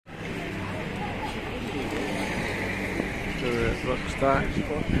Rockstar,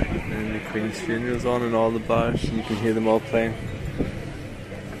 and the Queen's funeral's on in all the bars, and you can hear them all playing.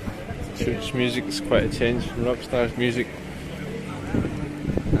 Church music is quite a change from Rockstar's music,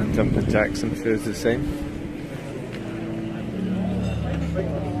 and Jumpin' Jacks I'm sure is the same.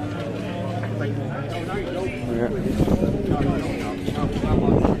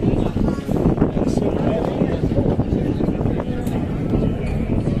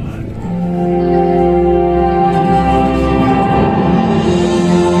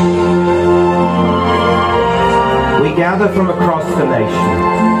 Gather from across the nation,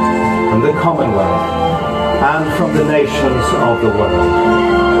 from the Commonwealth, and from the nations of the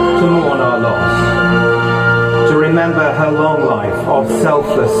world, to mourn our loss, to remember her long life of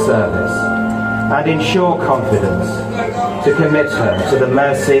selfless service, and in sure confidence to commit her to the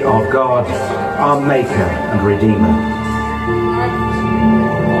mercy of God, our Maker and Redeemer.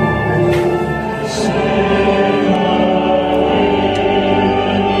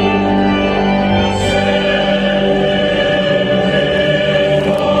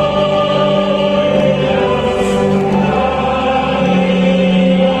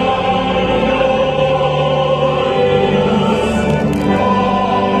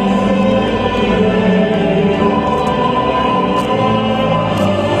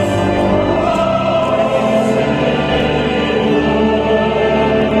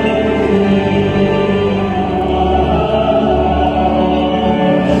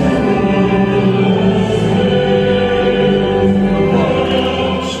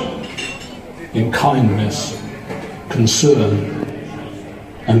 Kindness, concern,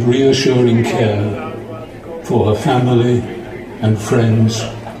 and reassuring care for her family and friends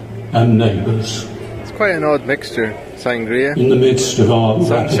and neighbours. It's quite an odd mixture, sangria. In the midst of our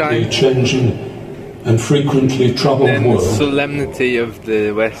sunshine, rapidly changing and frequently troubled world, the solemnity of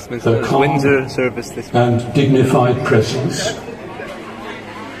the Westminster Windsor service this morning, and dignified presence.